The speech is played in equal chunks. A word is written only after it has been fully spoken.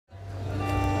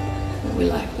We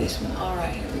like this one. All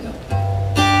right, here we go.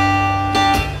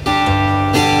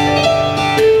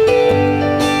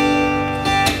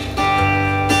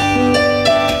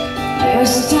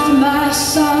 Last time I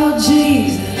saw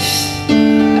Jesus,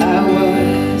 I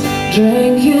was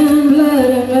drinking blood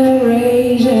and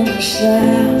memories in the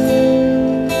South.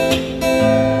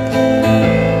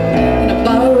 In a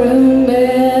ballroom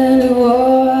in New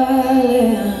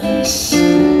Orleans,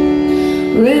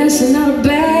 rinsing out a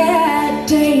bad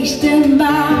taste in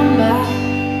my mouth.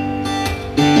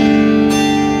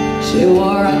 She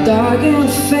wore a dark and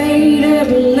faded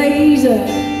blazer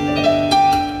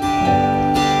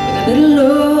with a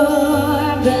little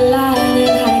of the lining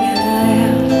hanging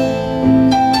out.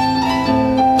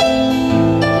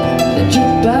 The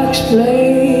jukebox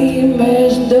played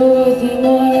Miss Dorothy,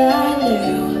 what I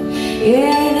knew,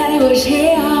 yeah, that it was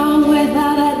him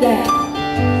without a doubt.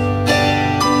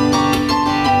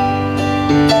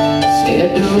 Said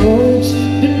the road's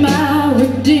been my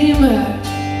redeemer.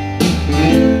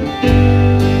 I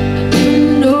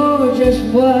didn't know just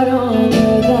what on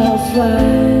earth I'll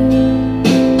find.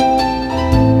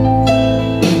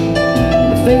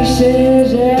 The faces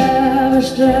of a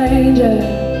stranger,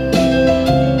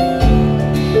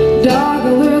 dark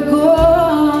over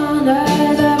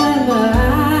corners of my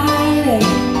mind.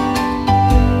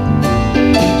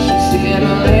 She said,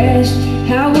 last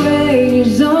highway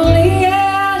is only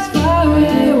as far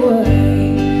away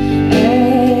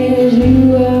as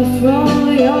you are from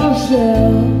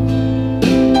yourself.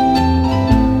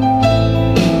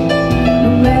 No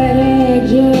matter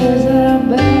just how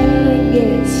bad it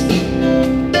gets,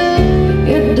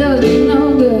 it does no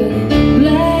good.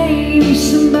 Blame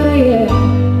somebody else.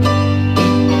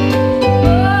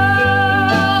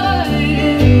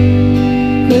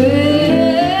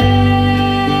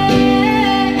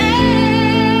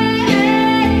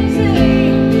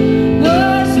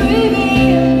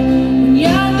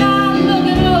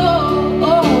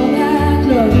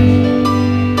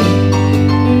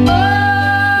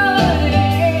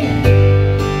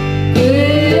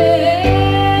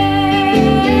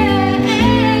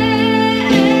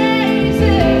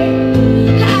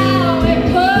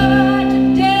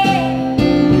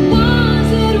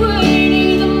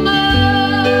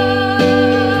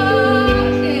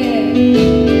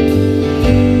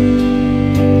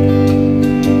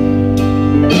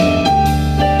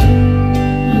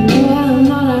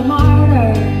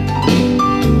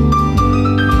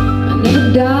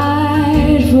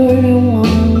 Died for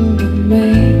anyone but me.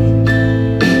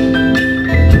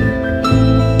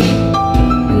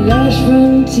 Last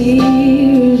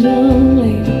frontiers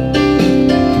only.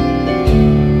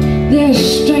 There's a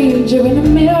stranger in the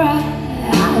mirror,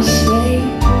 I say.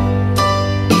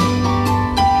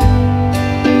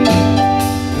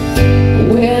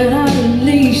 When I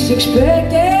least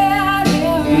expect it,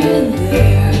 here and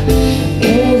there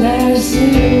is I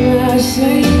see my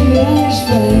Savior's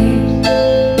face.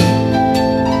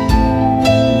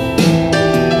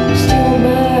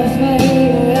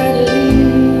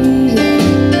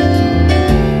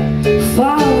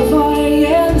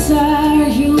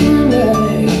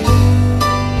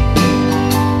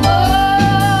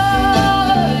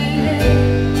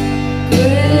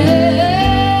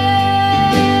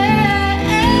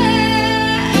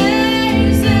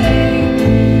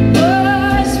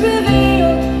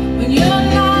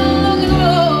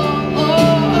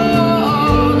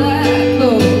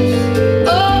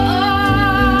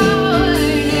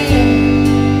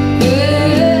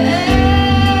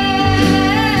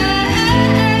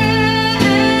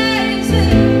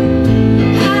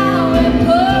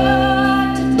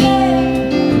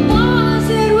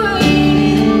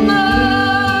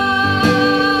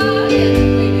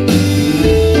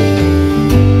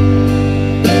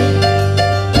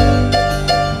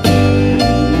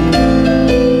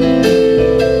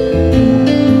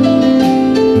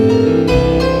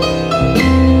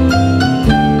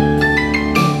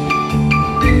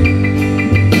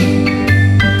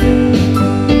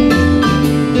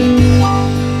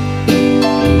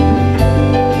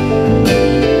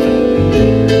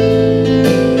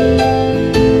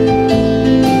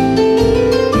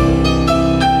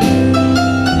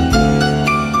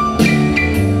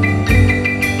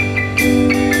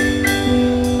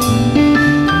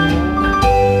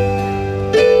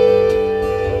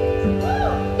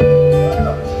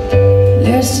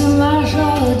 Last time I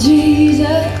saw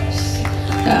Jesus,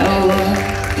 I was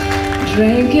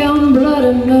drinking blood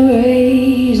and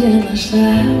memories in the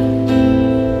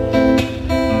South.